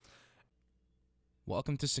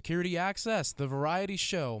Welcome to Security Access, the variety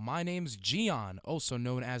show. My name's Gian, also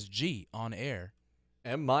known as G on air.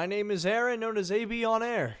 And my name is Aaron, known as AB on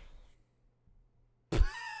air.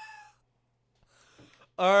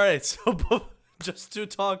 Alright, so just to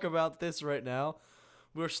talk about this right now,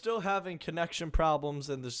 we're still having connection problems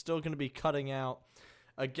and they're still going to be cutting out.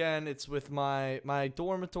 Again, it's with my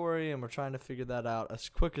dormitory and we're trying to figure that out as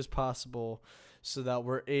quick as possible so that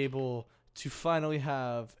we're able to finally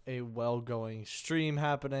have a well-going stream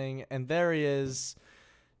happening. And there he is.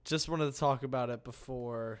 Just wanted to talk about it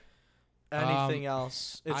before anything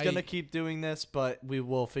else. It's gonna keep doing this, but we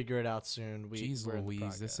will figure it out soon. Jeez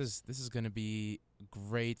Louise, this is gonna be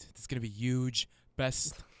great. It's gonna be huge.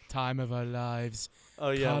 Best time of our lives.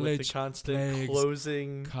 Oh yeah, with the constant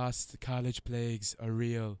closing. College plagues are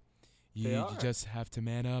real. You just have to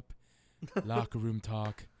man up. Locker room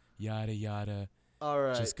talk. Yada yada. All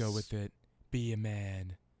right. Just go with it. Be a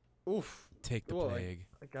man. Oof. Take the plague.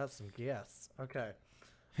 I got some gas. Okay.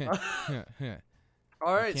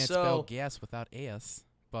 All right, you can't spell gas without ass,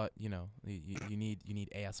 but you know you need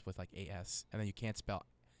ass with like as, and then you can't spell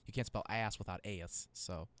ass without ass.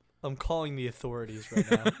 So I'm calling the authorities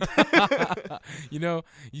right now. You know,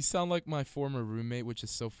 you sound like my former roommate, which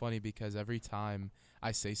is so funny because every time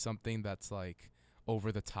I say something that's like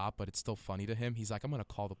over the top, but it's still funny to him, he's like, "I'm gonna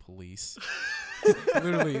call the police."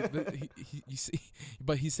 Literally, you see,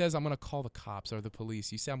 but he says, "I'm gonna call the cops or the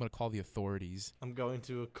police." You say, "I'm gonna call the authorities." I'm going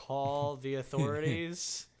to call the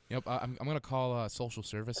authorities. Yep, I'm gonna call social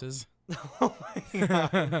services. Oh my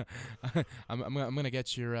god! I'm gonna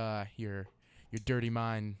get your dirty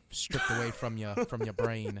mind stripped away from your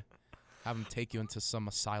brain. Have them take you into some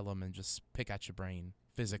asylum and just pick at your brain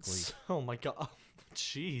physically. Oh my god!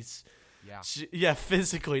 Jeez. Yeah. Yeah,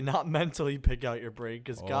 physically, not mentally pick out your brain,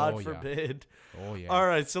 because God forbid. Oh yeah. All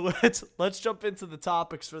right, so let's jump into the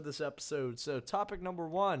topics for this episode. So, topic number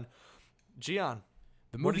 1, Gian.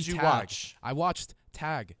 The movie what did you Tag. watch? I watched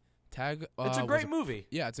Tag. Tag. It's a great movie.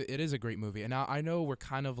 Yeah, it is a great movie, and I know we're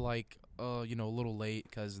kind of like a little late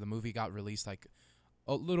because the movie got released like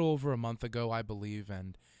a little over a month ago, I believe,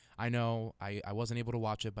 and I know I wasn't able to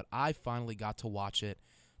watch it, but I finally got to watch it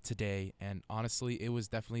today, and honestly, it was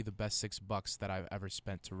definitely the best $6 that I've ever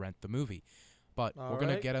spent to rent the movie. But we're going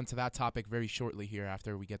to get into that topic very shortly here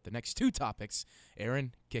after we get the next two topics.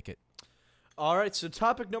 Aaron, kick it. All right, so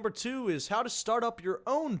topic number 2 is how to start up your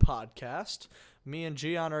own podcast. Me and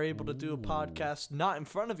Gian are able to do a podcast not in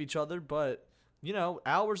front of each other, but,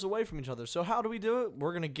 hours away from each other. So how do we do it?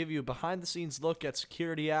 We're going to give you a behind-the-scenes look at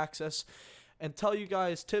Security Access and tell you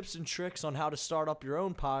guys tips and tricks on how to start up your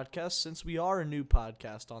own podcast, since we are a new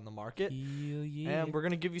podcast on the market. Yeah. And we're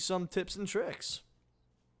going to give you some tips and tricks.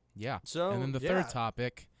 Yeah. So, and then the third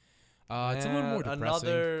topic, it's a little more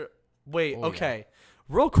depressing. Okay.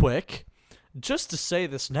 Real quick, just to say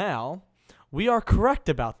this now, we are correct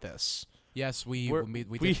about this. Yes, we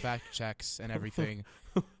did fact checks and everything.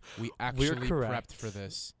 We actually prepped for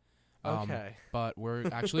this. Okay. But we're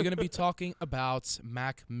actually going to be talking about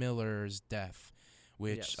Mac Miller's death,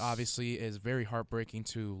 which obviously is very heartbreaking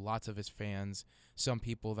to lots of his fans. Some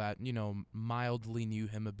people that, mildly knew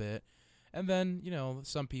him a bit. And then,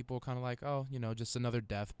 some people kind of like, oh, just another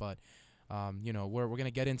death. But, we're going to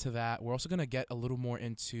get into that. We're also going to get a little more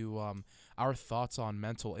into our thoughts on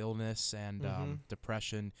mental illness and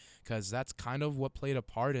depression, because that's kind of what played a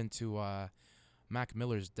part into Mac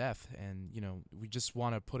Miller's death. And, we just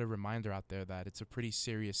want to put a reminder out there that it's a pretty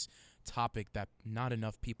serious topic that not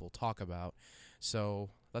enough people talk about. So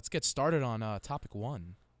let's get started on topic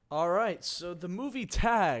 1. All right. So the movie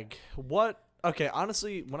Tag, okay,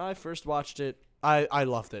 honestly, when I first watched it, I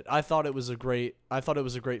loved it. I thought it was a great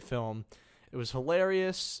film. It was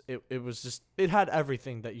hilarious. It was just, it had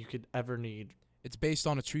everything that you could ever need. It's based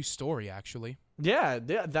on a true story, actually. Yeah,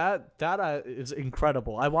 that is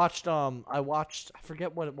incredible. I watched I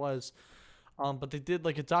forget what it was, but they did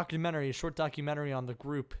like a short documentary on the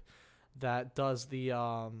group that does the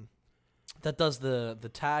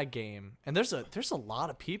tag game, and there's a lot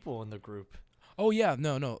of people in the group. Oh yeah,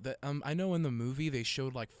 no. I know in the movie they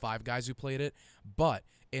showed like 5 guys who played it, but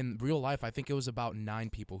in real life I think it was about 9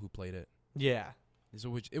 people who played it. Yeah,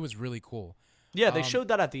 so it was really cool. Yeah, they showed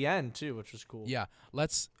that at the end too, which was cool. Yeah,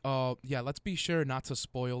 let's be sure not to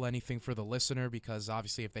spoil anything for the listener, because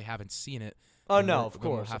obviously if they haven't seen it, of course,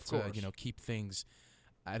 we'll have to keep things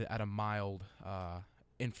at a mild,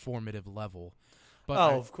 informative level.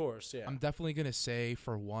 But of course, yeah. I'm definitely gonna say,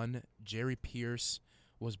 for one, Jerry Pierce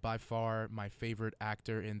was by far my favorite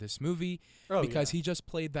actor in this movie, because he just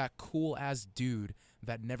played that cool ass dude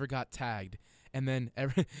that never got tagged. And then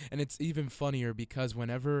and it's even funnier because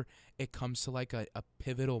whenever it comes to like a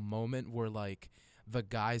pivotal moment where like the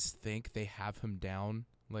guys think they have him down,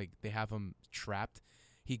 like they have him trapped,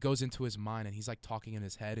 he goes into his mind and he's like talking in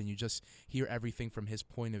his head, and you just hear everything from his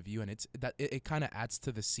point of view, and it kind of adds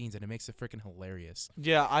to the scenes, and it makes it freaking hilarious.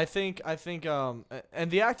 Yeah, I think and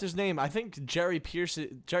the actor's name, I think Jerry Pierce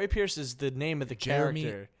is the name of the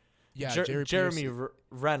character. Yeah, Jeremy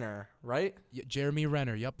Renner, right? Yeah, Jeremy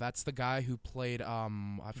Renner. Yep, that's the guy who played I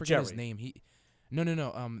forget his name. No,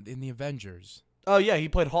 in the Avengers. Oh yeah, he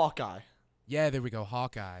played Hawkeye. Yeah, there we go,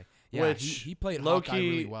 Hawkeye. Yeah, Which he played Hawkeye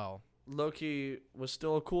really well. Loki was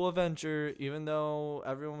still a cool Avenger, even though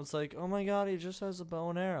everyone was like, "Oh my God, he just has a bow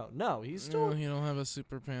and arrow." No, he's still. No, he don't have a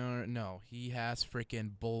superpower. No, he has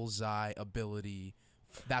freaking bullseye ability.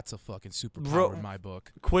 That's a fucking superpower in my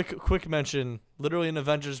book. Quick mention. Literally in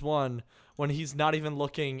Avengers 1, when he's not even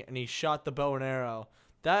looking and he shot the bow and arrow.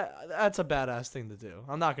 That's a badass thing to do.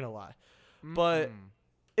 I'm not gonna lie, but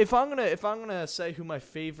if I'm gonna say who my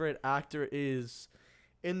favorite actor is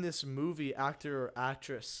in this movie, actor or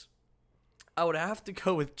actress, I would have to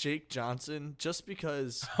go with Jake Johnson, just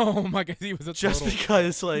because. Oh my God, he was a just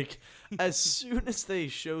because, like, as soon as they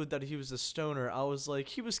showed that he was a stoner, I was like,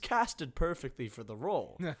 he was casted perfectly for the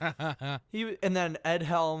role. And then Ed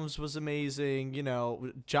Helms was amazing. You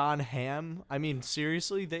know, John Hamm. I mean,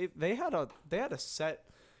 seriously, they had a set,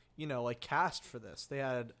 you know, like, cast for this. They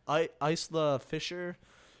had Isla Fisher,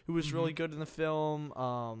 who was really good in the film.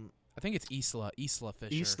 I think it's Isla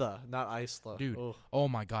Fisher. Isla, not Isla. Dude, oh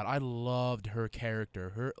my God, I loved her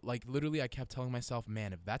character. Her, like, literally, I kept telling myself,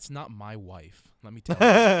 man, if that's not my wife, let me tell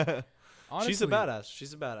you. Honestly, she's a badass.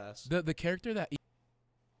 She's a badass. The character that.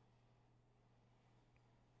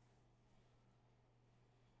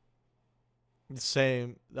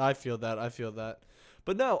 Same. I feel that.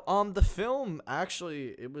 But no, the film,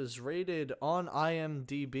 actually, it was rated on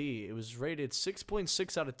IMDb. It was rated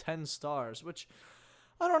 6.6 out of 10 stars, which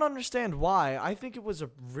I don't understand why. I think it was a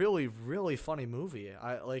really, really funny movie.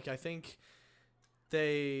 I think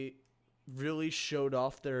they really showed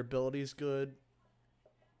off their abilities good.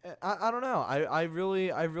 I don't know. I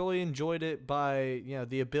really enjoyed it by, you know,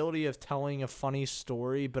 the ability of telling a funny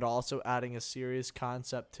story, but also adding a serious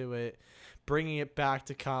concept to it, bringing it back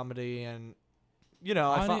to comedy, and, you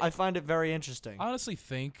know, I find it very interesting. I honestly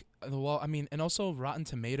think, well, I mean, and also Rotten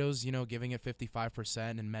Tomatoes, you know, giving it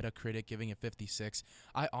 55% and Metacritic giving it 56.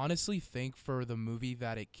 I honestly think for the movie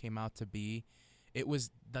that it came out to be, it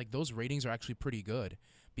was, like, those ratings are actually pretty good,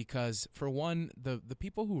 because for one, the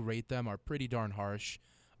people who rate them are pretty darn harsh,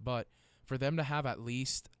 but for them to have at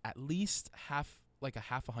least half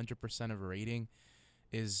 100% of a rating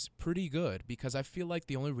is pretty good, because I feel like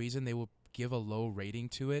the only reason they will give a low rating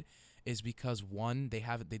to it is because, one, they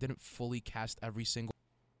didn't fully cast every single.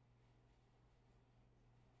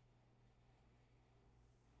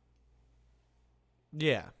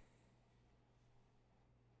 Yeah.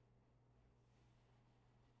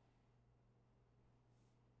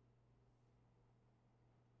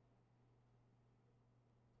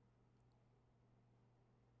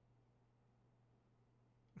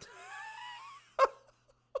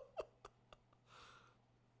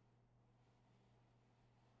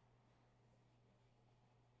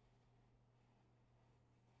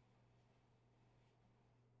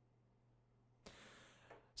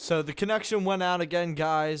 So the connection went out again,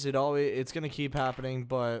 guys. It's gonna keep happening,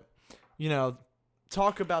 but, you know,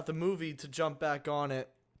 talk about the movie, to jump back on it.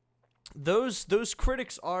 Those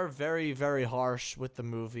critics are very, very harsh with the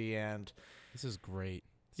movie, and This is great.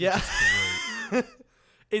 Yeah.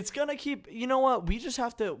 It's gonna keep. You know what? We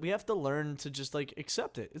have to learn to just, like,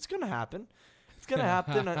 accept it. It's gonna happen. It's gonna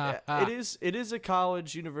happen. It is a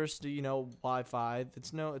college, university, you know, Wi-Fi.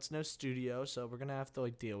 It's no studio, so we're gonna have to,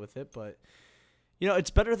 like, deal with it. But, you know, it's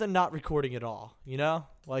better than not recording at all. You know,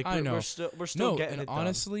 like, we're still getting it done.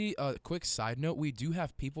 Honestly, quick side note: we do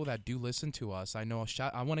have people that do listen to us. I know.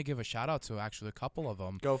 I want to give a shout out to actually a couple of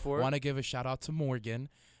them. Go for it. I want to give a shout out to Morgan.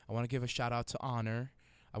 I want to give a shout out to Honor.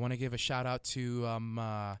 I want to give a shout out to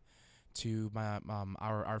my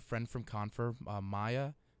our friend from Confer,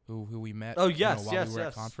 Maya, who we met. Oh yes, while we were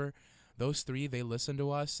at Confer. Those three, they listen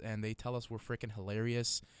to us and they tell us we're freaking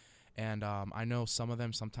hilarious. And I know some of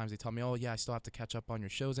them, sometimes they tell me, "Oh yeah, I still have to catch up on your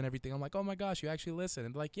shows and everything." I'm like, "Oh my gosh, you actually listen!"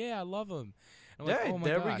 And they're like, "Yeah, I love them." I'm like, "Oh my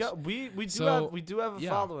there gosh." we go. We do have a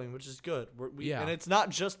following, which is good. And it's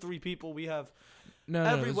not just 3 people. We have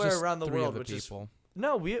everywhere around the world, which is.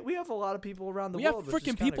 No, we have a lot of people around the world. We have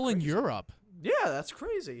freaking people in Europe. Yeah, that's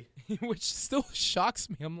crazy. Which still shocks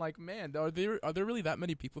me. I'm like, man, are there really that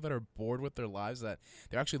many people that are bored with their lives that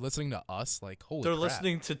they're actually listening to us? Like, holy They're crap.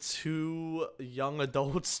 listening to 2 young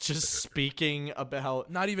adults just speaking about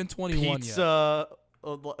not even 21 pizza.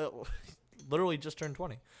 Literally just turned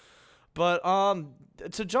 20. But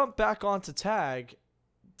to jump back onto Tag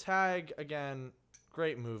again,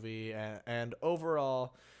 great movie, and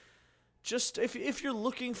overall, just if you're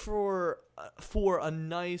looking for a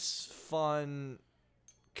nice, fun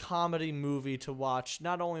comedy movie to watch,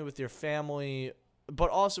 not only with your family but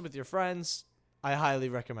also with your friends, I highly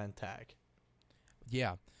recommend Tag.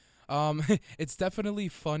 Yeah. It's definitely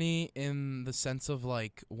funny in the sense of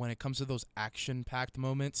like when it comes to those action-packed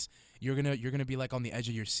moments, you're gonna be like on the edge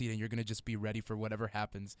of your seat and you're gonna just be ready for whatever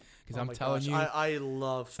happens. Because I'm telling you, I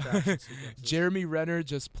love action sequences. Jeremy Renner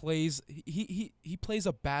just plays he plays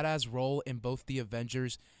a badass role in both the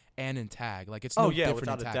Avengers and in Tag. Like it's no different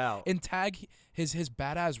without in a Tag. doubt. In Tag, his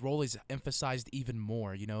badass role is emphasized even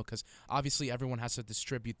more, you know, because obviously everyone has to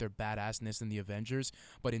distribute their badassness in the Avengers,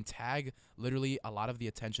 but in Tag, literally a lot of the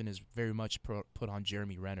attention is very much put on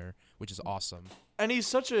Jeremy Renner, which is awesome. And he's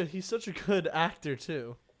such a good actor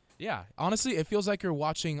too. Yeah, honestly, it feels like you're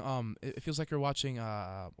watching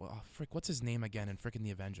what's his name again in frickin'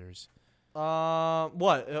 the Avengers?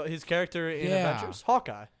 What his character in Avengers?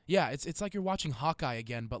 Hawkeye. Yeah, it's like you're watching Hawkeye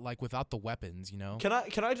again, but like without the weapons, you know.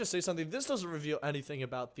 Can I just say something? This doesn't reveal anything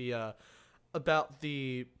about the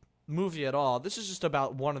movie at all. This is just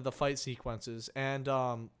about one of the fight sequences. And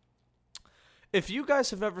if you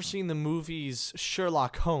guys have ever seen the movies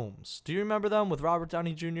Sherlock Holmes, do you remember them with Robert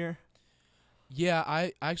Downey Jr.? Yeah,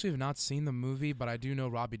 I actually have not seen the movie, but I do know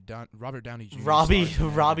Robert Downey Jr.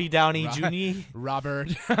 Robbie Downey Jr. Robert.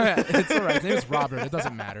 It's all right. His name is Robert. It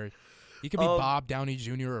doesn't matter. He could be Bob Downey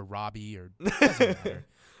Jr. or Robbie or doesn't matter.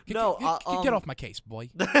 Get off my case, boy.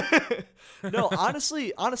 No,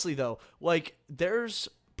 honestly though, like there's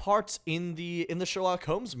parts in the Sherlock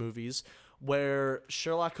Holmes movies where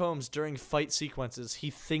Sherlock Holmes during fight sequences,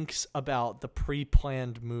 he thinks about the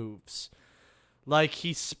pre-planned moves. Like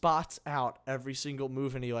he spots out every single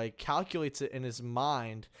move and he like calculates it in his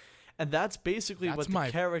mind, and that's basically what the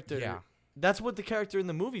character. Yeah. That's what the character in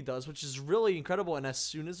the movie does, which is really incredible. And as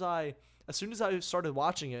soon as I started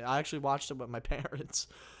watching it, I actually watched it with my parents.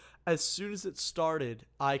 As soon as it started,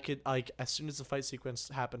 I could as soon as the fight sequence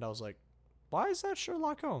happened, I was like, "Why is that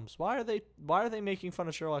Sherlock Holmes? Why are they making fun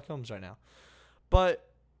of Sherlock Holmes right now?" But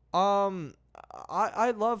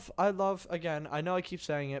I love again, I know I keep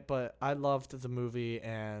saying it, but I loved the movie,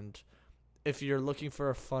 and if you're looking for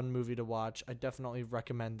a fun movie to watch, I definitely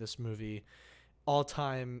recommend this movie. All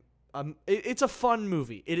time it's a fun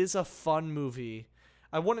movie. It is a fun movie.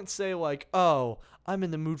 I wouldn't say like, "Oh, I'm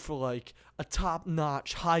in the mood for like a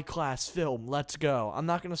top-notch, high-class film. Let's go." I'm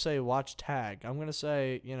not going to say watch Tag. I'm going to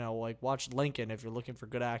say, like watch Lincoln if you're looking for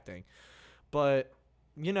good acting. But,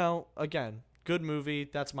 again, good movie.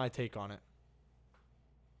 That's my take on it.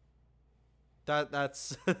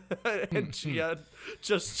 That's and Gia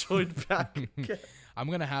just joined back again. I'm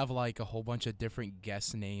gonna have like a whole bunch of different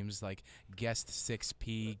guest names, like guest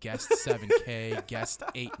 6P, guest 7K, guest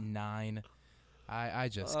 8-9. I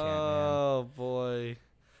just can't, man. Oh boy,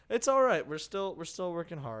 it's all right. We're still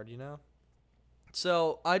working hard,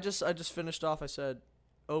 So I just finished off. I said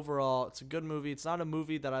overall, it's a good movie. It's not a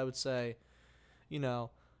movie that I would say,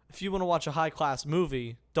 if you want to watch a high class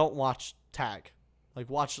movie, don't watch Tag. Like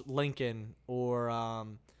watch Lincoln or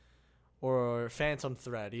Phantom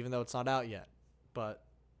Thread, even though it's not out yet. But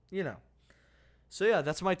So yeah,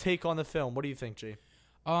 that's my take on the film. What do you think, G?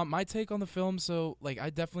 My take on the film, so like I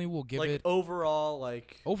definitely will give it overall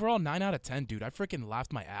 9 out of 10, dude. I freaking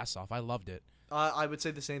laughed my ass off. I loved it. I would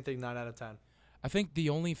say the same thing, 9 out of 10. I think the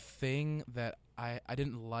only thing that I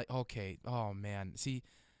didn't like. Okay, oh man, see,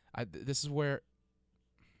 this is where.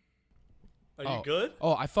 Are you good?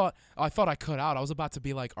 Oh, I thought I cut out. I was about to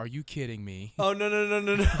be like, "Are you kidding me?" Oh no!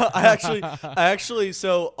 I actually.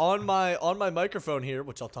 So on my microphone here,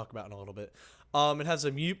 which I'll talk about in a little bit, it has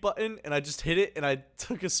a mute button, and I just hit it, and I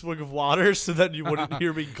took a swig of water so that you wouldn't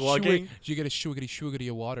hear me glugging. You get a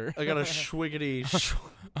shwiggity of water. I got a schwiggity.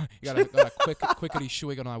 You got a quickity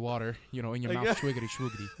swig on my water. In your mouth, schwiggity.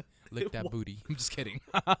 Lick that booty. I'm just kidding.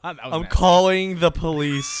 I'm calling the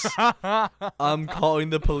police. I'm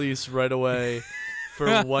calling the police right away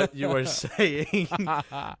for what you are saying.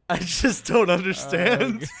 I just don't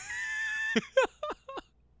understand.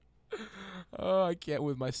 Oh, I can't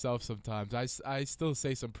with myself sometimes. I still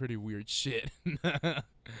say some pretty weird shit.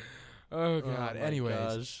 Oh God. Anyways.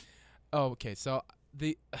 Gosh. Oh, okay. So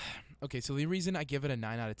the reason I give it a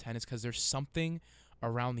 9 out of 10 is because there's something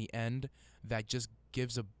around the end that just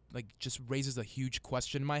just raises a huge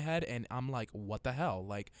question in my head, and I'm like, what the hell?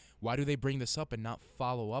 Like, why do they bring this up and not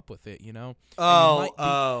follow up with it? You might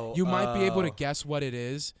be able to guess what it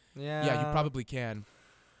is. Yeah, you probably can,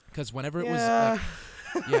 because whenever it was like,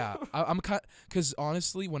 yeah, I'm because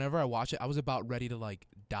honestly, whenever I watch it, I was about ready to like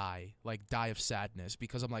die of sadness,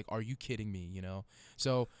 because I'm like, are you kidding me? You know.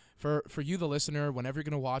 So for you, the listener, whenever you're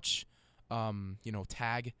gonna watch,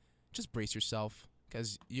 Tag, just brace yourself,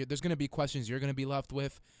 because there's gonna be questions you're gonna be left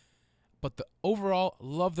with. But the overall,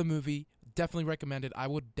 love the movie. Definitely recommend it. I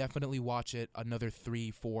would definitely watch it another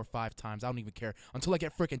 3, 4, 5 times. I don't even care until I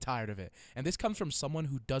get freaking tired of it. And this comes from someone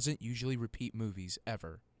who doesn't usually repeat movies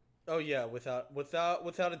ever. Oh yeah, without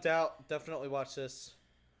a doubt, definitely watch this.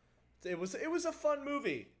 It was a fun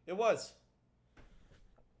movie. It was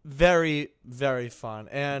very, very fun,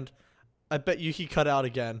 and I bet you he cut out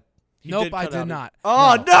again. Nope, I did not.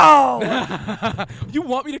 Oh no! You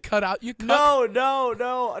want me to cut out? You cut?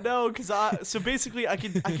 No. Because so basically, I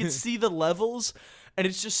can see the levels, and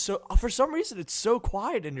it's just so, for some reason, it's so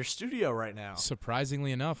quiet in your studio right now.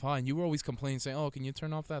 Surprisingly enough, huh? And you were always complaining, saying, "Oh, can you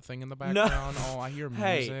turn off that thing in the background? Oh, I hear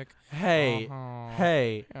music." Hey.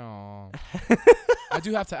 Oh. I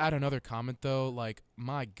do have to add another comment though. Like,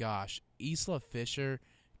 my gosh, Isla Fisher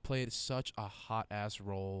played such a hot ass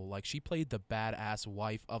role. Like, she played the badass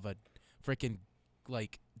wife of a freaking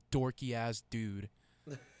dorky ass dude.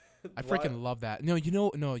 I freaking love that. No, you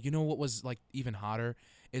know what was like even hotter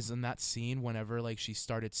is in that scene whenever like she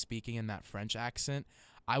started speaking in that French accent.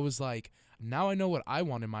 I was like, now I know what I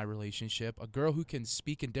want in my relationship, a girl who can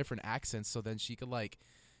speak in different accents, so then she could like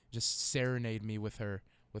just serenade me with her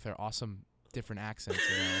awesome different accents,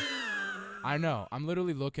 you know. I know. I'm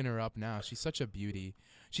literally looking her up now. She's such a beauty.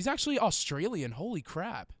 She's actually Australian. Holy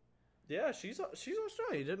crap. Yeah, she's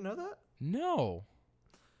Australian. You didn't know that? No.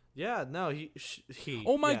 Yeah, no, he.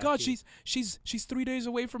 Oh my God, she's 3 days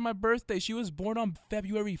away from my birthday. She was born on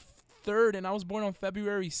February 3rd, and I was born on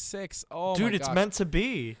February 6th. Oh, dude, my it's gosh. Meant to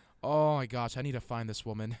be. Oh my gosh, I need to find this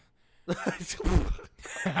woman.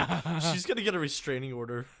 She's gonna get a restraining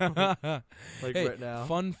order, hey, right now.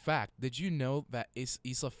 Fun fact: did you know that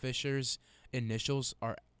Isla Fisher's initials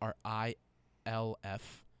are ILF?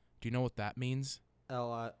 Do you know what that means?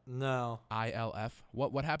 No. ILF.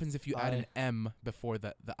 What happens if you add an M before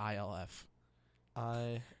the ILF?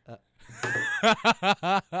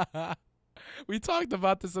 We talked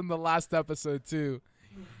about this in the last episode too.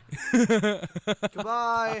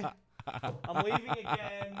 Goodbye. I'm leaving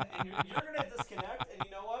again, and you're gonna disconnect, and you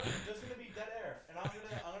know what? There's gonna be dead air, and I'm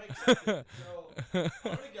gonna accept it. So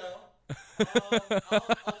I'm gonna go.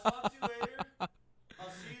 I'll talk to you later. I'll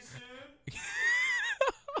see you soon.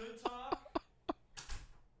 Good talk.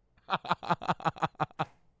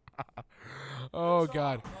 Oh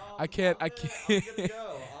God, I can't. I'm gonna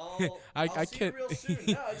go. I'll see you real soon.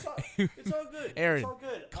 No, it's all good. Aaron, it's all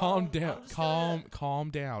good. calm down.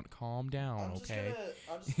 Calm down. Okay.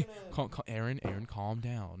 Aaron, calm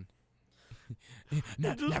down.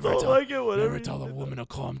 Never tell a woman to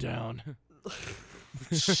calm down.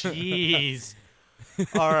 Jeez.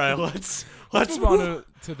 All right, let's move on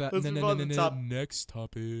to that. Let's move on to the next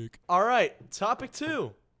topic. All right, topic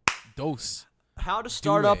 2. Dose. How to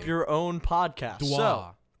start up your own podcast.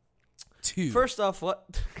 So, 2. First off,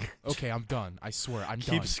 what? Okay, I'm done. I swear, I'm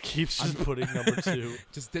done. Keeps just putting number 2.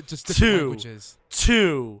 just 2. Languages.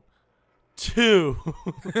 2.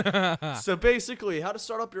 So basically, how to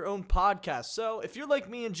start up your own podcast. So if you're like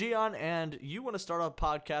me and Gian, and you want to start up a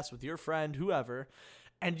podcast with your friend, whoever,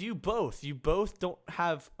 and you both don't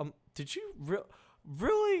have. Did you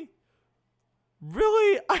really?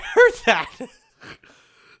 I heard that.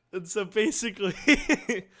 And so basically,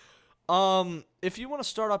 if you want to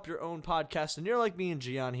start up your own podcast, and you're like me and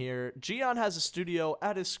Gian here, Gian has a studio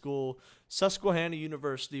at his school, Susquehanna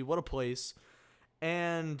University. What a place.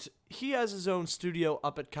 And he has his own studio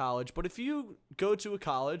up at college. But if you go to a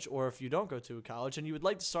college, or if you don't go to a college, and you would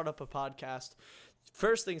like to start up a podcast,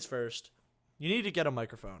 first things first, you need to get a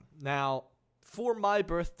microphone. Now, for my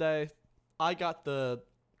birthday, I got the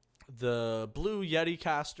Blue Yeti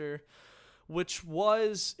Caster, which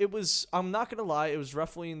I'm not going to lie, it was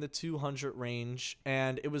roughly in the 200 range,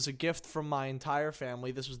 and it was a gift from my entire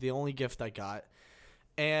family. This was the only gift I got.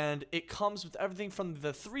 And it comes with everything from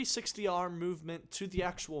the 360 arm movement to the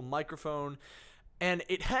actual microphone. And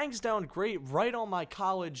it hangs down great right on my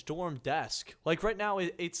college dorm desk. Like right now,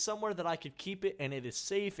 it's somewhere that I could keep it, and it is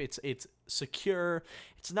safe. It's secure.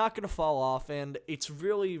 It's not going to fall off, and it's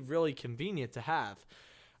really, really convenient to have.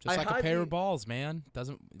 Just like a pair of balls, man.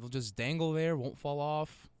 It'll just dangle there, won't fall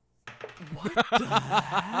off. What the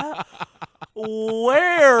hell?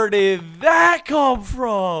 Where did that come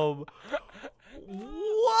from?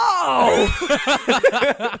 Whoa!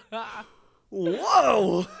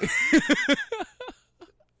 Whoa!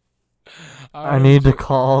 I need to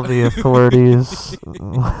call the authorities.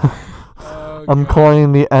 Oh I'm God.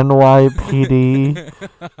 calling the NYPD.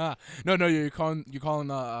 No, you're calling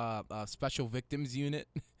special victims unit.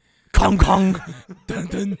 Kong Kong. Dun,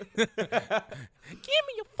 dun. Give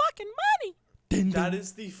me your fucking money. Dun, dun. That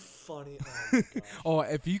is the funny. Oh my gosh. Oh,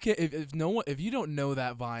 if you don't know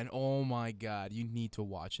that Vine, oh my God, you need to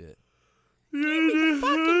watch it. Give me your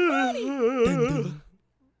fucking money. Dun, dun.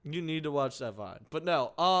 You need to watch that Vine. But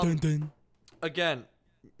no, Dun, dun. again,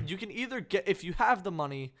 you can either get, if you have the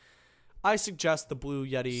money, I suggest the Blue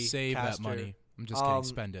Yeti Save caster. that money. I'm just kidding.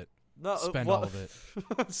 Spend it. No, Spend all of it.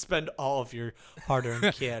 Spend all of your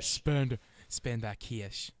hard-earned cash. Spend that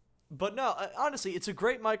cash. But no, honestly, it's a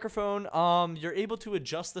great microphone. You're able to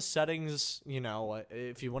adjust the settings, you know,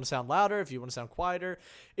 if you want to sound louder, if you want to sound quieter.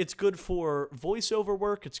 It's good for voiceover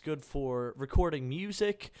work, it's good for recording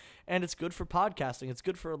music, and it's good for podcasting. It's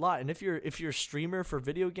good for a lot. And if you're a streamer for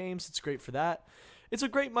video games, it's great for that. It's a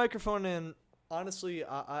great microphone, and honestly,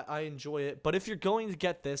 I enjoy it. But if you're going to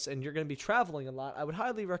get this and you're going to be traveling a lot, I would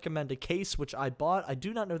highly recommend a case, which I bought. I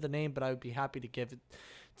do not know the name, but I would be happy to give it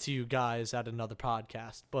to you guys at another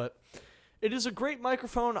podcast. But it is a great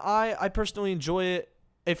microphone. I personally enjoy it.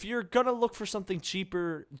 If you're going to look for something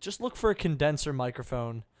cheaper, just look for a condenser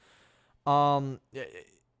microphone. Some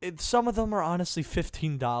of them are honestly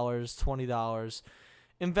 $15, $20.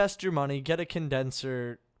 Invest your money, get a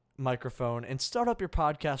condenser microphone, and start up your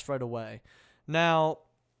podcast right away. Now,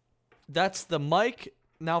 that's the mic.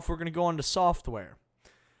 Now, if we're going to go on to software.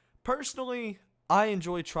 Personally, I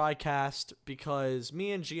enjoy TriCast because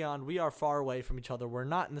me and Gian, we are far away from each other. We're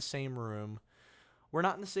not in the same room.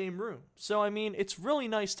 So, I mean, it's really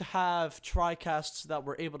nice to have TriCasts that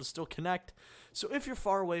we're able to still connect. So, if you're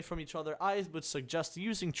far away from each other, I would suggest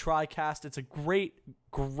using TriCast. It's a great,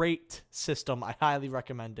 great system. I highly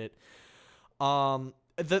recommend it.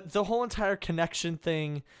 The whole entire connection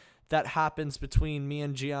thing that happens between me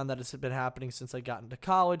and Gian that has been happening since I got into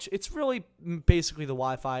college, it's really basically the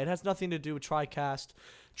Wi-Fi. It has nothing to do with TriCast.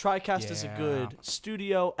 TriCast is a good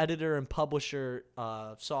studio, editor, and publisher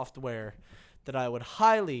software that I would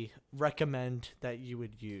highly recommend that you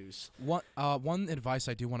would use. One advice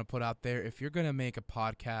I do want to put out there, if you're going to make a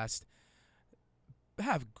podcast,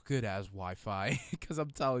 have good as Wi-Fi, because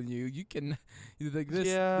I'm telling you, you can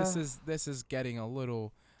this is getting a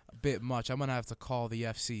bit much. I'm gonna have to call the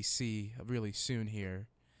FCC really soon here.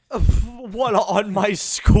 What, on my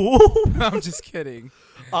school? I'm just kidding.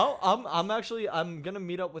 I'm gonna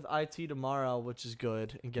meet up with IT tomorrow, which is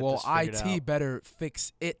good, and get this figured out. IT better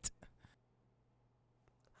fix it.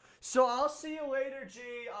 So I'll see you later, G.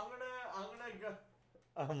 I'm gonna go.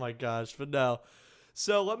 Oh my gosh, but no.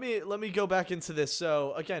 So let me go back into this.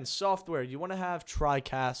 So again, software. You want to have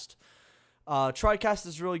TriCast. TriCast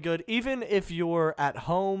is really good. Even if you're at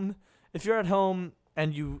home,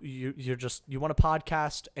 and you want a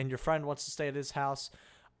podcast and your friend wants to stay at his house,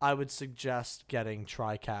 I would suggest getting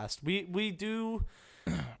TriCast.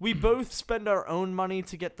 We both spend our own money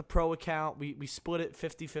to get the pro account. We split it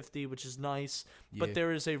 50-50, which is nice. Yeah. But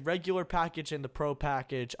there is a regular package and the pro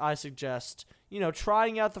package. I suggest,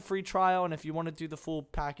 trying out the free trial, and if you want to do the full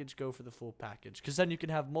package, go for the full package. Because then you can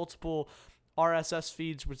have multiple RSS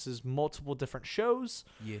feeds, which is multiple different shows.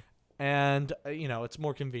 Yeah. And, it's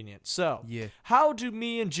more convenient. So, How do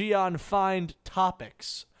me and Gian find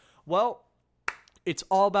topics? Well, it's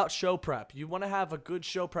all about show prep. You want to have a good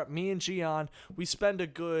show prep. Me and Gian, we spend a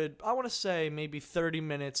good, I want to say maybe 30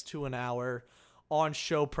 minutes to an hour on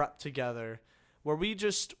show prep together, where we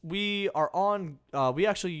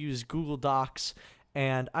actually use Google Docs,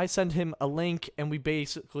 and I send him a link, and we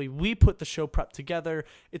put the show prep together.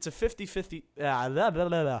 It's a 50-50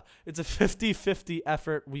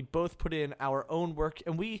 effort. We both put in our own work,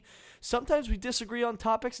 and sometimes we disagree on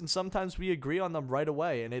topics, and sometimes we agree on them right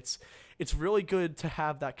away. And it's really good to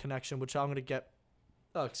have that connection, which I'm going to get.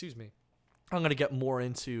 I'm going to get more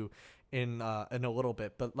into in a little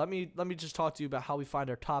bit. But let me just talk to you about how we find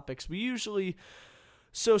our topics.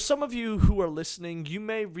 So some of you who are listening, you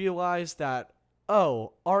may realize that,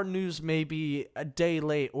 our news may be a day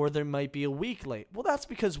late, or there might be a week late. Well, that's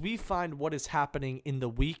because we find what is happening in the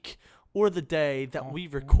week or the day that we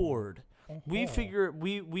record. We figure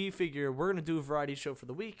we're going to do a variety show for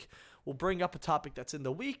the week. We'll bring up a topic that's in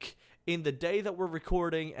the week, in the day that we're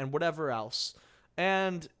recording, and whatever else.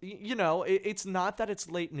 And, it's not that it's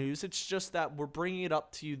late news. It's just that we're bringing it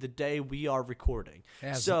up to you the day we are recording.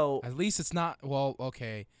 Yeah, so at least it's not,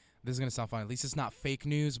 okay, this is going to sound funny. At least it's not fake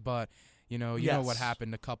news, but... You know what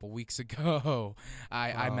happened a couple weeks ago.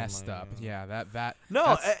 I messed up. Yeah, that.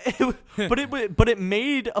 No, but it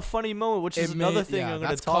made a funny moment, which is another thing I'm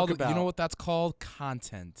going to talk about. You know what that's called?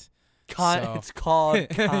 Content. It's called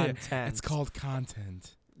content. It's called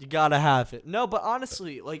content. You gotta have it. No, but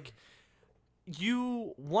honestly, like,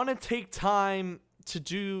 you want to take time to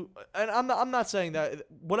do, and I'm not saying that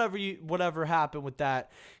whatever happened with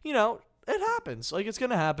that, it happens. Like, it's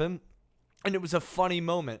gonna happen, and it was a funny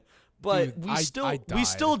moment. But Dude, we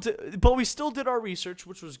I still did our research,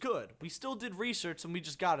 which was good. We still did research, and we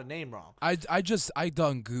just got a name wrong. I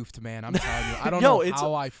done goofed, man. I'm telling you. I don't Yo, know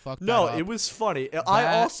how I fucked No, that up. it was funny.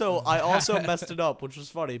 I also messed it up, which was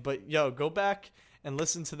funny. But go back and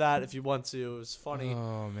listen to that if you want to. It was funny.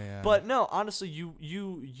 Oh man. But no, honestly,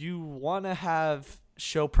 you want to have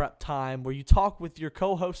show prep time where you talk with your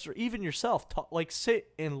co-host or even yourself. Like, sit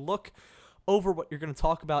and look over what you're going to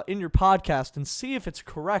talk about in your podcast and see if it's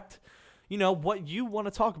correct. What you want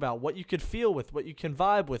to talk about, what you could feel with, what you can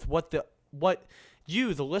vibe with, what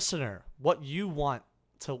you, the listener, what you want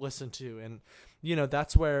to listen to. And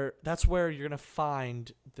that's where you're going to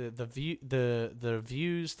find the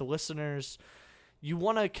views, the listeners. You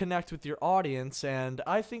want to connect with your audience, and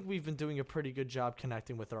I think we've been doing a pretty good job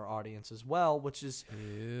connecting with our audience as well, which is,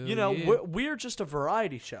 we're just a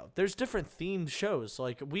variety show. There's different themed shows.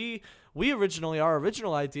 Like, our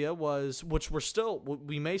original idea was, which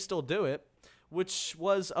we may still do it, which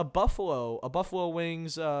was a Buffalo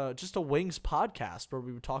Wings, just a wings podcast where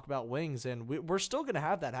we would talk about wings, and we're still going to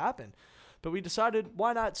have that happen. But we decided,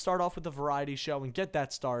 why not start off with a variety show and get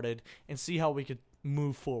that started and see how we could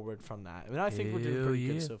move forward from that. And I think we're doing pretty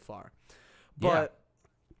good so far. But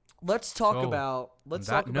let's talk about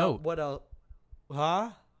what else.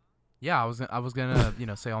 Huh? Yeah, I was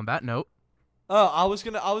gonna say on that note. Oh, I was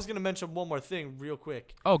gonna mention one more thing real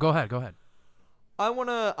quick. Oh, go ahead.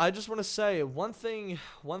 I just wanna say one thing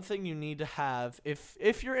you need to have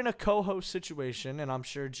if you're in a co-host situation, and I'm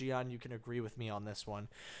sure Gian, you can agree with me on this one.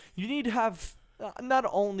 You need to have not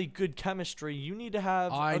only good chemistry, you need to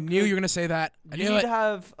have. I knew you were gonna say that. You need to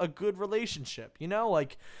have a good relationship.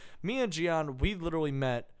 Like me and Gian, we literally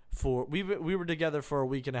met we were together for a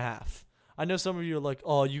week and a half. I know some of you are like,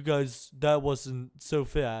 "Oh, you guys, that wasn't so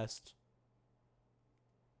fast."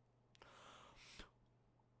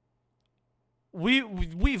 We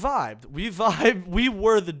vibed. We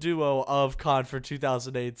were the duo of Con for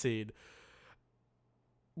 2018.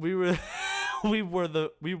 We were we were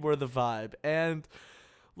the vibe, and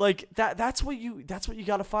like that's what you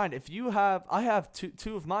got to find. I have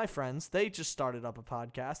two of my friends, they just started up a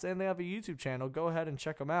podcast and they have a YouTube channel. Go ahead and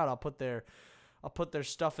check them out. I'll put their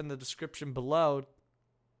stuff in the description below.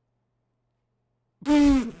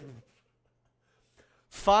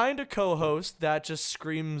 Find a co-host that just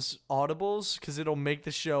screams audibles, because it'll make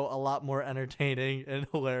the show a lot more entertaining and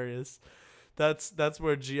hilarious. That's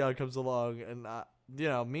where Gian comes along, and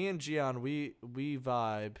me and Gian, we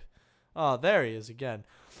vibe. Oh, there he is again.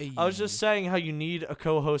 Hey. I was just saying how you need a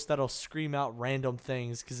co-host that'll scream out random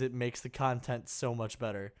things because it makes the content so much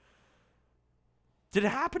better. Did it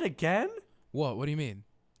happen again? What? What do you mean?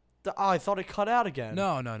 I thought it cut out again.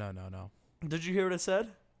 No. Did you hear what it said?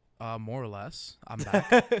 More or less. I'm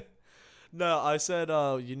back. No, I said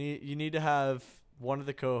you need to have one of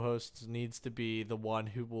the co-hosts needs to be the one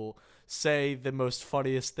who will say the most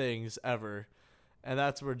funniest things ever. And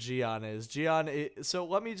that's where Gian is. So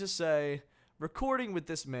let me just say, recording with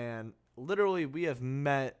this man, literally we have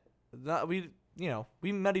met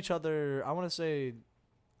we met each other, I want to say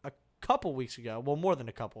a couple weeks ago. Well, more than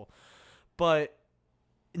a couple. But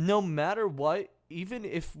no matter what, even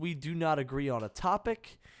if we do not agree on a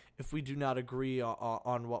topic, if we do not agree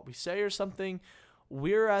on what we say or something,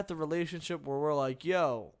 we're at the relationship where we're like,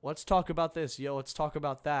 yo, let's talk about this. Yo, let's talk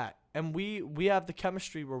about that. And we have the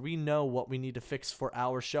chemistry where we know what we need to fix for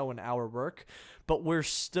our show and our work, but we're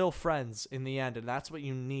still friends in the end. And that's what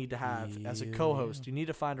you need to have as a co-host. You need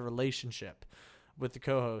to find a relationship with the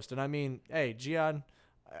co-host. And I mean, hey, Gian,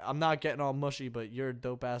 I'm not getting all mushy, but you're a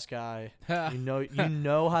dope-ass guy. you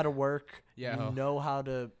know how to work. Yeah. You know how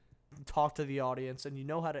to talk to the audience, and you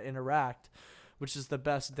know how to interact, which is the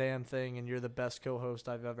best damn thing, and you're the best co-host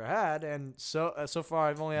I've ever had. And so far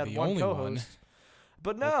I've only had one co-host.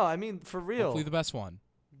 But no, I mean, for real. Hopefully the best one.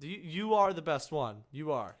 You are the best one.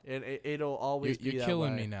 You are. It'll always be that way. You're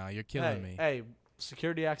killing me now. You're killing me. Hey,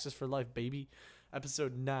 Security Access for Life, baby.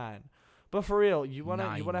 Episode 9. But for real, you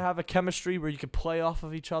wanna have a chemistry where you can play off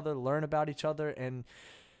of each other, learn about each other, and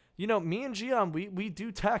me and Gian, we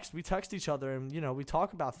do text. We text each other, and we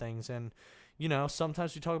talk about things, and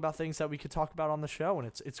sometimes we talk about things that we could talk about on the show, and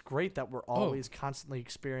it's great that we're always constantly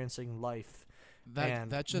experiencing life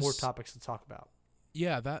and more topics to talk about.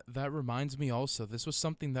 Yeah, that reminds me also. This was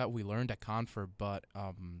something that we learned at Confer, but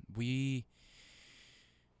we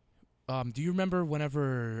do you remember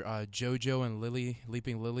whenever JoJo and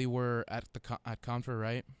Leaping Lily were at Confer,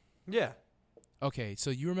 right? Yeah. Okay, so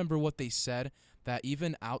you remember what they said, that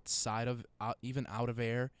even out of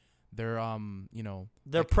air, they're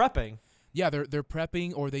They're like, prepping. yeah, they're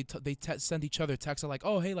prepping, or they send each other texts like,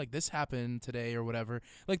 oh hey, like this happened today or whatever.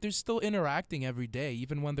 Like they're still interacting every day,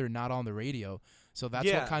 even when they're not on the radio. So that's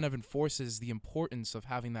what Yeah. kind of enforces the importance of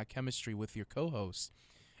having that chemistry with your co-host.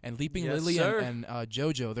 And Leaping Yes, Lily sir. and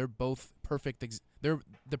JoJo, they're both perfect. They're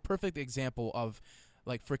the perfect example of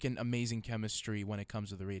like freaking amazing chemistry when it comes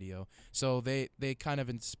to the radio. So they kind of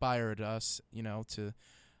inspired us, to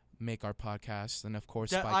make our podcast, and of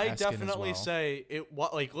course Spike I Eskin definitely as well. say it.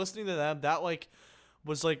 What like listening to them, that like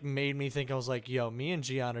was like made me think. I was like, yo, me and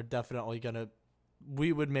Gian are definitely gonna.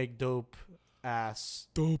 We would make dope ass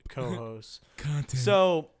Dope co-hosts. content.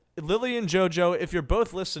 So Lily and JoJo, if you're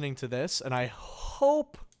both listening to this, and I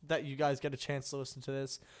hope that you guys get a chance to listen to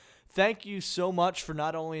this, thank you so much for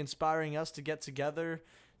not only inspiring us to get together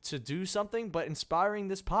to do something, but inspiring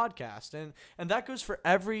this podcast. And that goes for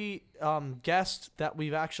every guest that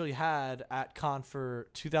we've actually had at Con for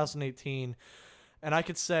 2018. And I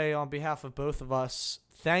could say on behalf of both of us,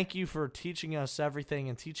 thank you for teaching us everything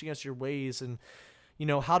and teaching us your ways and,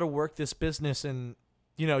 how to work this business. And,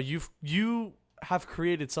 you have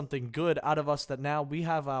created something good out of us, that now we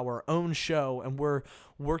have our own show and we're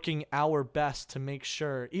working our best to make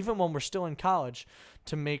sure, even when we're still in college,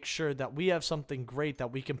 to make sure that we have something great,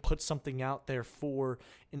 that we can put something out there for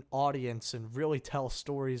an audience and really tell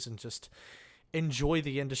stories and just enjoy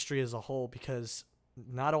the industry as a whole, because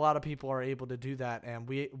not a lot of people are able to do that, and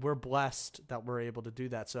we're blessed that we're able to do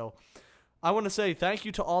that. So I want to say thank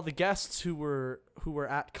you to all the guests who were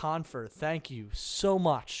at Confer. Thank you so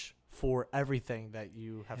much for everything that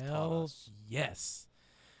you have taught us. Yes.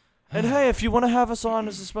 And hey, if you want to have us on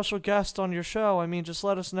as a special guest on your show, I mean, just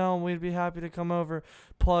let us know and we'd be happy to come over.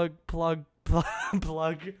 Plug.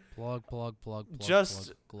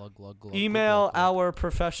 Just email our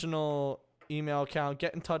professional email account.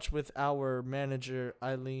 Get in touch with our manager,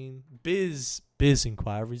 Eileen. Biz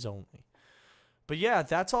inquiries only. But yeah,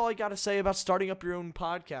 that's all I got to say about starting up your own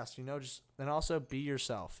podcast, and also be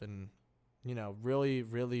yourself and, really,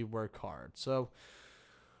 really work hard. So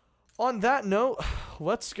on that note,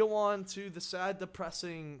 let's go on to the sad,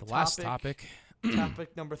 depressing last topic.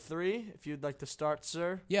 Topic number 3, if you'd like to start,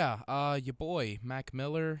 sir. Yeah, your boy, Mac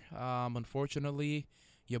Miller. Unfortunately,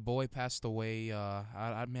 your boy passed away.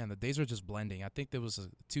 Man, the days are just blending. I think it was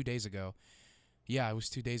 2 days ago. Yeah, it was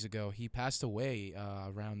 2 days ago. He passed away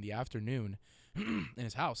around the afternoon in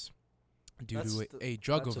his house due to a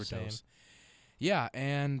drug overdose. Yeah,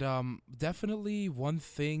 and definitely one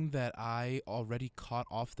thing that I already caught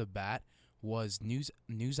off the bat was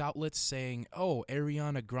news outlets saying, "Oh,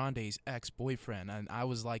 Ariana Grande's ex-boyfriend," and I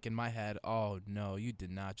was like in my head, "Oh no, you did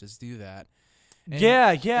not just do that." And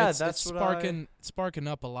yeah, it's that's sparking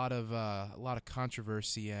up a lot of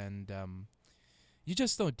controversy, and you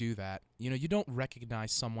just don't do that. You don't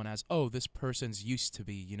recognize someone as, "Oh, this person's used to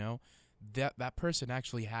be." That person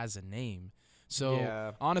actually has a name.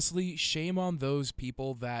 So honestly, shame on those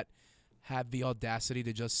people that had the audacity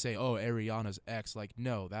to just say, "Oh, Ariana's ex." Like,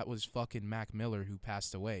 no, that was fucking Mac Miller who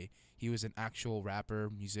passed away. He was an actual rapper,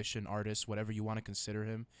 musician, artist, whatever you want to consider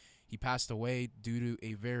him. He passed away due to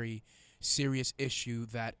a very serious issue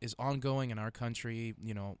that is ongoing in our country,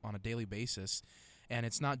 on a daily basis. And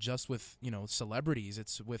it's not just with, celebrities.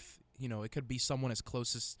 It's with, it could be someone as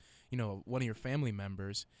close as, one of your family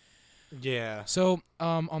members. Yeah. So,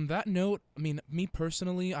 on that note, I mean, me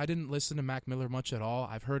personally, I didn't listen to Mac Miller much at all.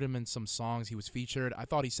 I've heard him in some songs. He was featured. I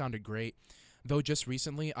thought he sounded great. Though just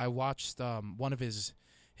recently, I watched one of his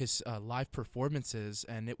live performances,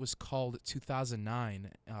 and it was called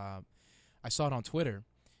 2009. I saw it on Twitter,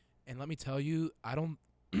 and let me tell you, I don't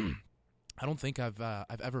think I've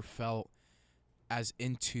ever felt as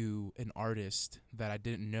into an artist that I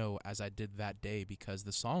didn't know as I did that day, because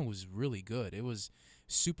the song was really good. It was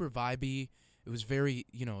super vibey. It was very,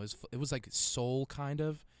 it was like soul kind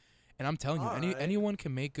of. And I'm telling you, anyone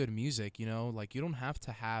can make good music, like you don't have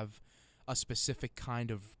to have a specific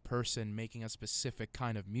kind of person making a specific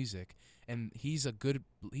kind of music. And he's good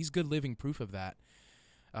living proof of that.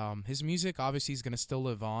 His music obviously is going to still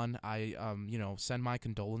live on. I send my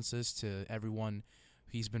condolences to everyone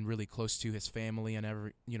he's been really close to, his family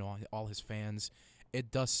and all his fans.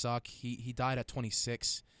 It does suck. He died at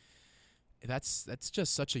 26. That's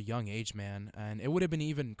just such a young age, man. And it would have been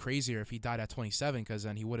even crazier if he died at 27, because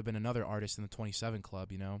then he would have been another artist in the 27 Club,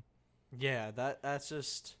 Yeah, that's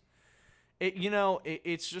just it.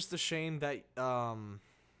 It's just a shame that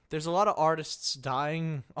there's a lot of artists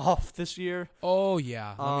dying off this year. Oh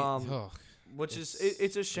yeah. Which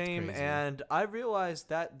it's a shame. And I realized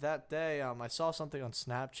that day I saw something on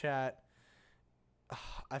Snapchat,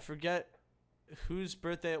 I forget whose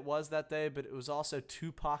birthday it was that day, but it was also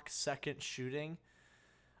Tupac's second shooting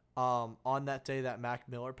on that day that Mac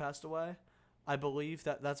Miller passed away. I believe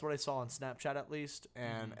that's what I saw on Snapchat at least,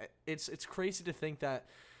 and it's crazy to think that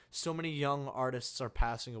so many young artists are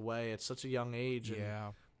passing away at such a young age.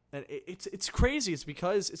 Yeah. And it's crazy. It's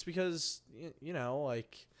because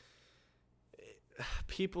like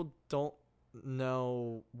people don't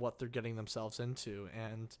know what they're getting themselves into,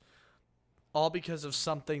 and all because of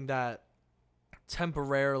something that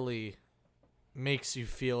temporarily makes you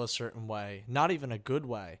feel a certain way, not even a good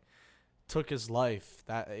way, took his life.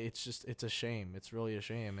 That it's a shame. It's really a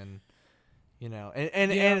shame. And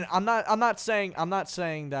and I'm not saying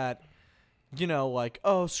that, like,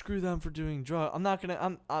 oh, screw them for doing drugs. I'm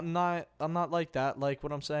not like that. Like,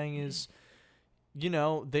 what I'm saying is,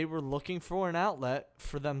 they were looking for an outlet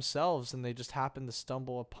for themselves, and they just happened to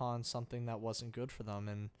stumble upon something that wasn't good for them.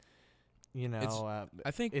 And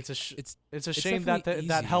I think it's a shame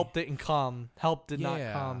that help didn't come. Help did not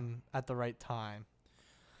come at the right time.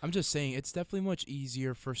 I'm just saying it's definitely much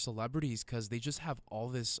easier for celebrities because they just have all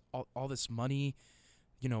this money,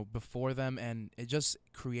 before them, and it just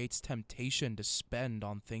creates temptation to spend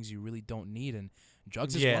on things you really don't need, and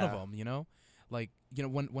drugs is one of them. Like,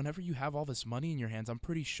 whenever you have all this money in your hands, I'm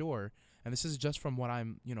pretty sure, and this is just from what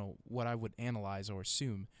what I would analyze or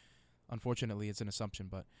assume. Unfortunately, it's an assumption,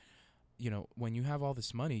 but when you have all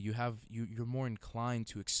this money, you're more inclined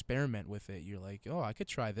to experiment with it. You're like, oh, I could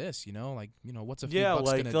try this, what's a few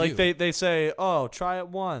bucks gonna do? Like they say, oh, try it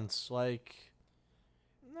once. Like,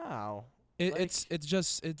 no.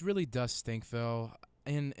 It really does stink though.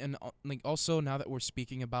 And like, also, now that we're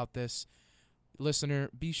speaking about this,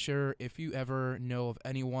 listener, be sure, if you ever know of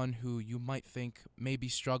anyone who you might think may be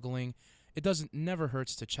struggling, it never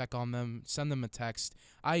hurts to check on them, send them a text.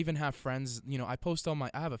 I even have friends, I post I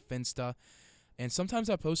have a Finsta, and sometimes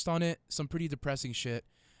I post on it some pretty depressing shit,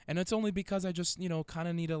 and it's only because I just, kind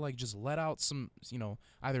of need to, like, just let out some,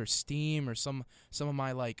 either steam or some of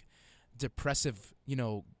my, like, depressive,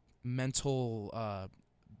 mental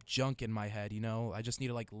junk in my head, I just need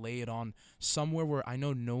to, like, lay it on somewhere where I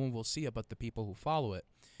know no one will see it but the people who follow it.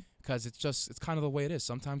 Because it's kind of the way it is.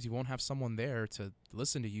 Sometimes you won't have someone there to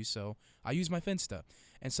listen to you, so I use my Finsta.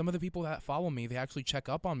 And some of the people that follow me, they actually check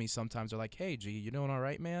up on me sometimes. They're like, hey, G, you doing all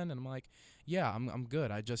right, man? And I'm like, yeah, I'm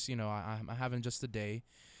good. I just, I'm having just a day.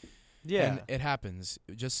 Yeah. And it happens.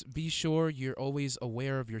 Just be sure you're always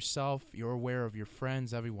aware of yourself. You're aware of your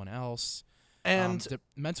friends, everyone else. And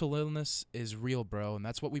mental illness is real, bro, and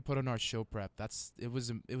that's what we put on our show prep. It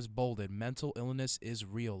was bolded. Mental illness is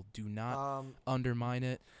real. Do not undermine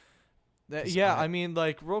it. I mean,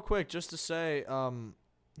 like, real quick, just to say,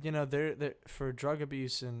 there for drug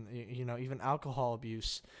abuse and even alcohol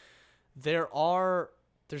abuse, there's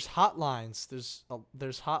hotlines. There's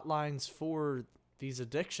hotlines for these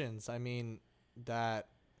addictions. I mean, that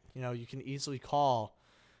you can easily call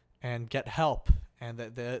and get help, and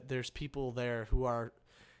that there's people there who are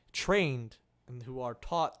trained and who are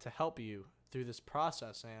taught to help you through this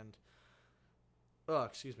process. And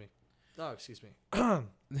excuse me. But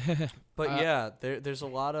there's a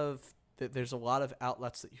lot of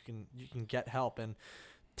outlets that you can get help. And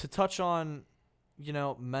to touch on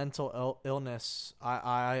mental illness,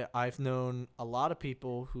 I've known a lot of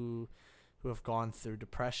people who have gone through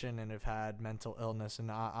depression and have had mental illness,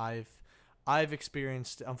 and I've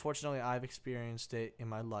experienced it in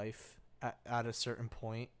my life at a certain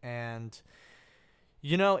point. And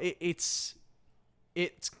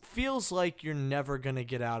it feels like you're never going to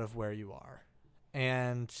get out of where you are.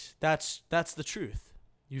 And that's the truth.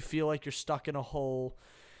 You feel like you're stuck in a hole.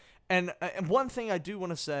 And one thing I do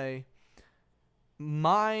want to say,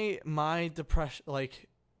 my depression, like,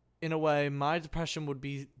 in a way, my depression would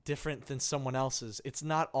be different than someone else's. It's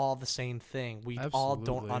not all the same thing. We all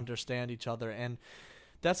don't understand each other. And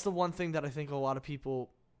that's the one thing that I think a lot of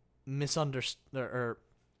people misunderstand, or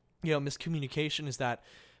miscommunication, is that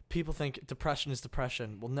people think depression is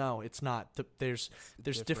depression. Well, no, it's not. There's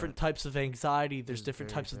different types of anxiety. There's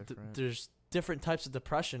different types of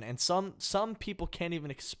depression, and some people can't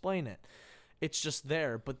even explain it. It's just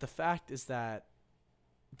there. But the fact is that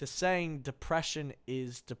the saying depression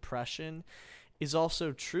is depression is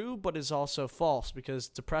also true, but is also false, because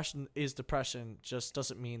depression is depression just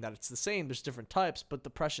doesn't mean that it's the same. There's different types, but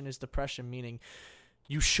depression is depression, meaning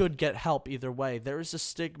you should get help either way. There is a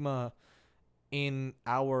stigma in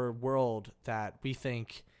our world that we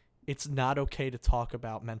think it's not okay to talk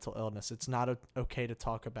about mental illness. It's not okay to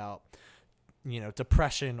talk about,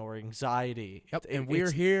 depression or anxiety. Yep, and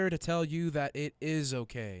we're here to tell you that it is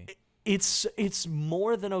okay. It's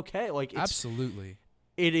more than okay. Like, absolutely.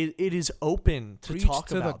 it is open to Preach talk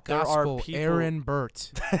to about. the There are gospel, people, Aaron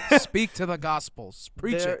Burt. Speak to the gospels.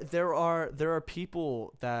 Preach it. there are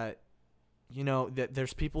people that, that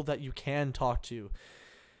there's people that you can talk to.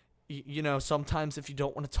 Sometimes if you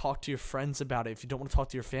don't want to talk to your friends about it, if you don't want to talk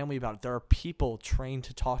to your family about it, there are people trained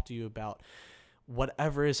to talk to you about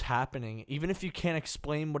whatever is happening. Even if you can't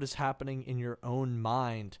explain what is happening in your own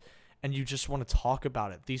mind and you just want to talk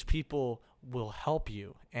about it, these people will help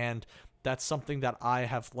you. And that's something that I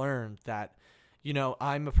have learned, that,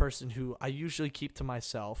 I'm a person who I usually keep to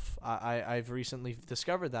myself. I've recently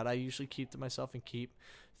discovered that I usually keep to myself and keep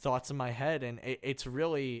thoughts in my head. And it's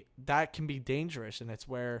really, that can be dangerous. And it's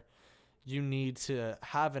where you need to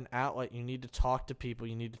have an outlet. You need to talk to people.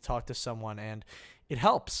 You need to talk to someone. And it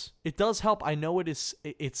helps. It does help. I know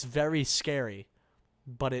it's very scary,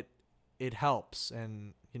 but it helps.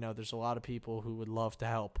 And, there's a lot of people who would love to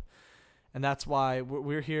help. And that's why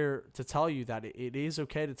we're here to tell you that it is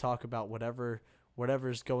okay to talk about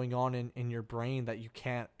whatever's going on in your brain that you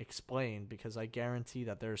can't explain, because I guarantee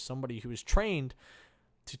that there's somebody who is trained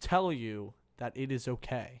to tell you that it is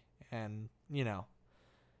okay. And,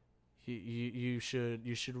 you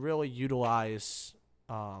should really utilize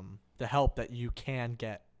the help that you can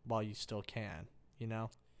get while you still can,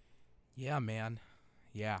 Yeah, man.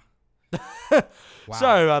 Yeah. Wow.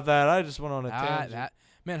 Sorry about that. I just went on a tangent.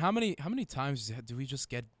 Man, how many times do we just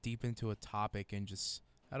get deep into a topic and just,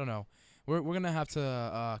 I don't know. We're going to have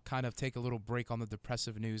to kind of take a little break on the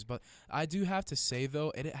depressive news, but I do have to say,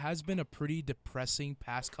 though, it has been a pretty depressing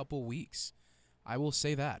past couple weeks. I will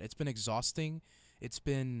say that. It's been exhausting. It's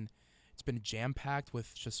been jam-packed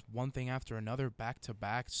with just one thing after another, back to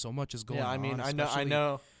back. So much is going on. Yeah, I mean, I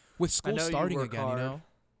know. With school starting again, hard.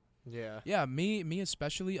 Yeah. Yeah, me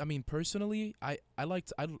especially. I mean, personally, I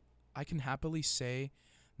can happily say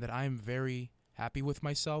that I'm very happy with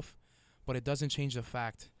myself, but it doesn't change the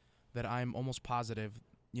fact that I'm almost positive,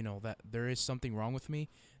 that there is something wrong with me.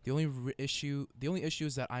 The only issue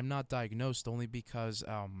is that I'm not diagnosed, only because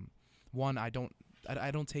one, I don't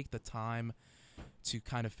take the time to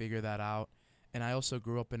kind of figure that out, and I also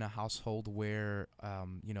grew up in a household where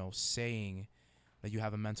saying that you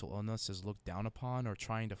have a mental illness is looked down upon, or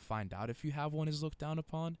trying to find out if you have one is looked down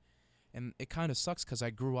upon. And it kind of sucks because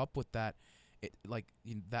I grew up with that,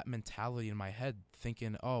 that mentality in my head,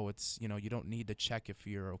 thinking, oh, it's, you don't need to check if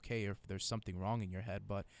you're okay or if there's something wrong in your head.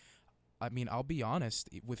 But, I mean, I'll be honest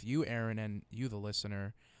with you, Aaron, and you, the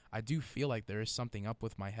listener, I do feel like there is something up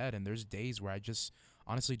with my head, and there's days where I just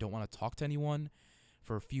honestly don't want to talk to anyone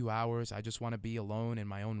for a few hours. I just want to be alone in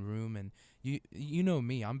my own room. And you know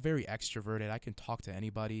me, I'm very extroverted. I can talk to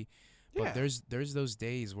anybody. But there's those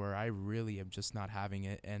days where I really am just not having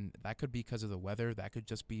it, and that could be because of the weather. That could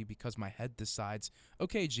just be because my head decides,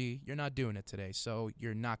 okay, G, you're not doing it today, so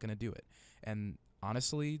you're not going to do it. And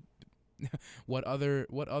honestly, what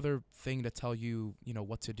other thing to tell you,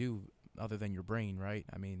 what to do other than your brain, right?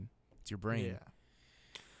 I mean, it's your brain. Yeah.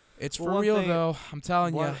 It's for real, though. I'm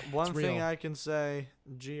telling you. One thing I can say,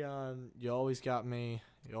 Gian, you always got me.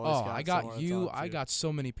 I got you. I got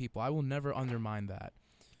so many people. I will never undermine that.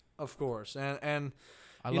 Of course. And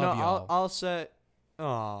I love y'all. I'll say,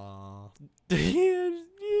 aw. That's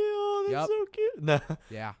so cute. No.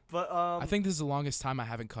 Yeah. But I think this is the longest time I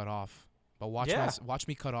haven't cut off. But watch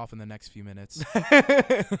me cut off in the next few minutes.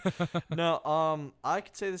 No, I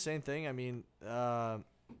could say the same thing. I mean,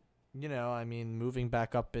 moving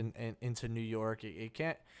back up into New York, it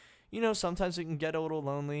can't, sometimes it can get a little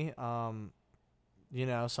lonely.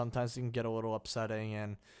 Sometimes it can get a little upsetting,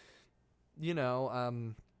 and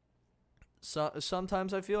so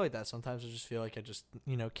sometimes I feel like that. Sometimes I just feel like I just,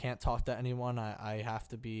 can't talk to anyone. I have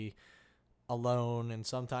to be alone, and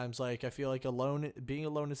sometimes like I feel like being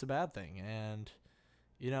alone is a bad thing, and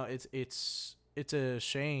it's a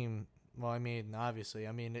shame. Well, I mean, obviously,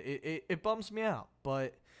 it bums me out,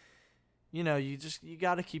 but you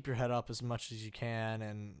got to keep your head up as much as you can,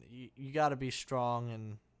 and you got to be strong,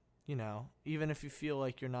 and even if you feel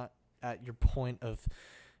like you're not at your point of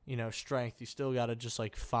strength, you still got to just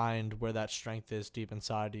like find where that strength is deep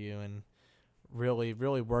inside of you, and really,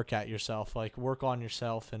 really work at yourself, like work on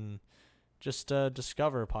yourself, and just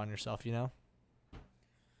discover upon yourself,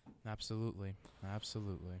 Absolutely.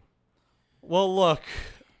 Well, look,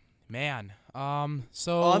 man.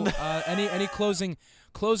 So any closing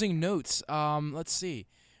notes? Let's see.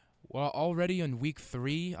 Well, already in week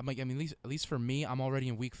 3, at least for me, I'm already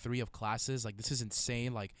in week 3 of classes. Like, this is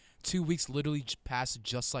insane. Like, 2 weeks literally passed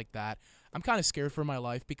just like that. I'm kind of scared for my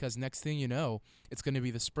life because next thing you know, it's going to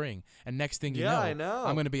be the spring. And next thing you I know.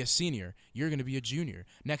 I'm going to be a senior. You're going to be a junior.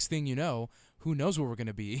 Next thing you know, who knows where we're going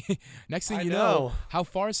to be? Next thing you know, how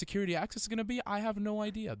far is security access going to be? I have no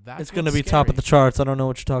idea. It's going to be top of the charts. I don't know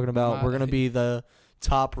what you're talking about. We're going to be the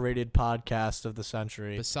top-rated podcast of the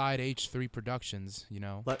century. Beside H3 Productions,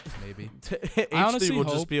 maybe. H3 I honestly will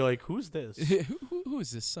hope, just be like, who's this? who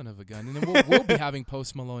is this son of a gun? And then we'll be having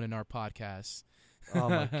Post Malone in our podcast. Oh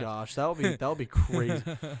my gosh, that would be crazy.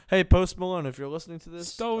 Hey, Post Malone, if you're listening to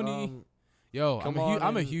this, Stoney. Yo, I'm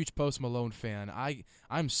a and- huge Post Malone fan.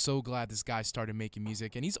 I'm so glad this guy started making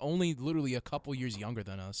music, and he's only literally a couple years younger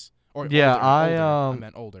than us. Or Yeah, older, I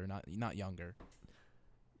meant older, not younger.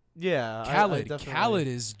 Yeah, Khaled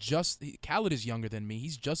is younger than me.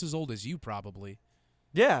 He's just as old as you probably.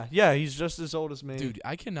 Yeah, he's just as old as me. Dude,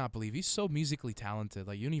 I cannot believe he's so musically talented.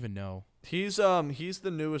 Like, you don't even know. He's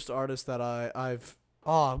the newest artist that I've.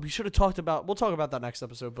 Oh, we should have talked about. We'll talk about that next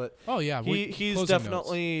episode. But oh yeah, he's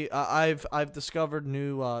definitely. I've discovered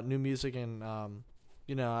new music, and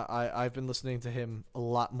I've been listening to him a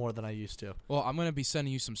lot more than I used to. Well, I'm gonna be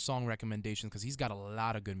sending you some song recommendations because he's got a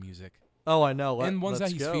lot of good music. Oh, I know, and ones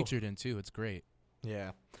that he's featured in too. It's great.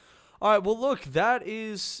 Yeah. All right. Well, look, that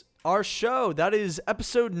is our show. That is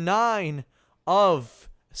episode 9 of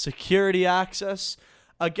Security Access.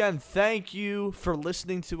 Again, thank you for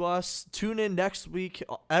listening to us. Tune in next week.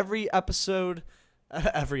 Every new episode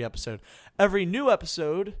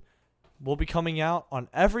will be coming out on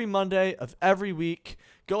every Monday of every week.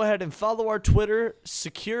 Go ahead and follow our Twitter,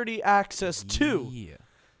 Security Access 2. Yeah.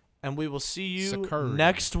 And we will see you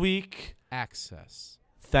next week. Access.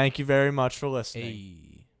 Thank you very much for listening.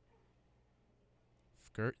 Hey.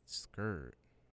 Skirt.